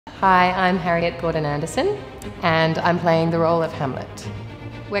Hi, I'm Harriet Gordon-Anderson, and I'm playing the role of Hamlet.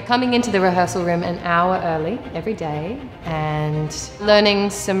 We're coming into the rehearsal room an hour early every day and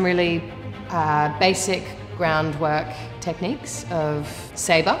learning some really basic groundwork techniques of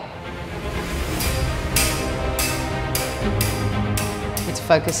sabre. It's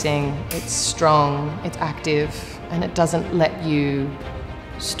focusing, it's strong, it's active, and it doesn't let you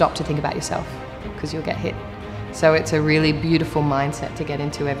stop to think about yourself because you'll get hit. So it's a really beautiful mindset to get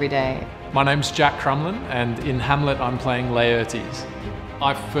into every day. My name's Jack Crumlin, and in Hamlet I'm playing Laertes.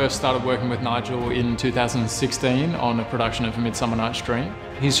 I first started working with Nigel in 2016 on a production of A Midsummer Night's Dream.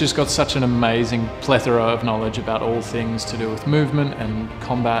 He's just got such an amazing plethora of knowledge about all things to do with movement and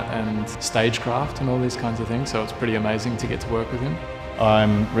combat and stagecraft and all these kinds of things, so it's pretty amazing to get to work with him.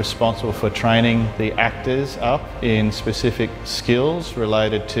 I'm responsible for training the actors up in specific skills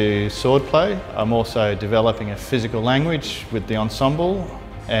related to swordplay. I'm also developing a physical language with the ensemble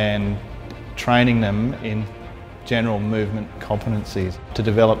and training them in general movement competencies to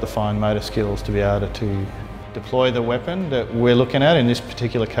develop the fine motor skills to be able to deploy the weapon that we're looking at. In this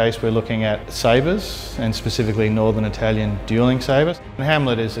particular case, we're looking at sabres, and specifically Northern Italian dueling sabres. And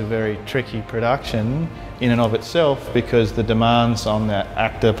Hamlet is a very tricky production in and of itself because the demands on the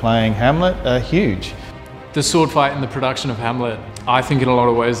actor playing Hamlet are huge. The sword fight in the production of Hamlet, I think in a lot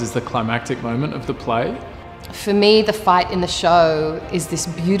of ways is the climactic moment of the play. For me, the fight in the show is this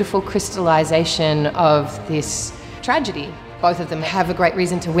beautiful crystallization of this tragedy. Both of them have a great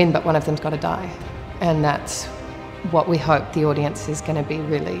reason to win, but one of them's got to die. And that's what we hope the audience is going to be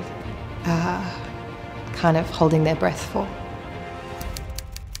really kind of holding their breath for.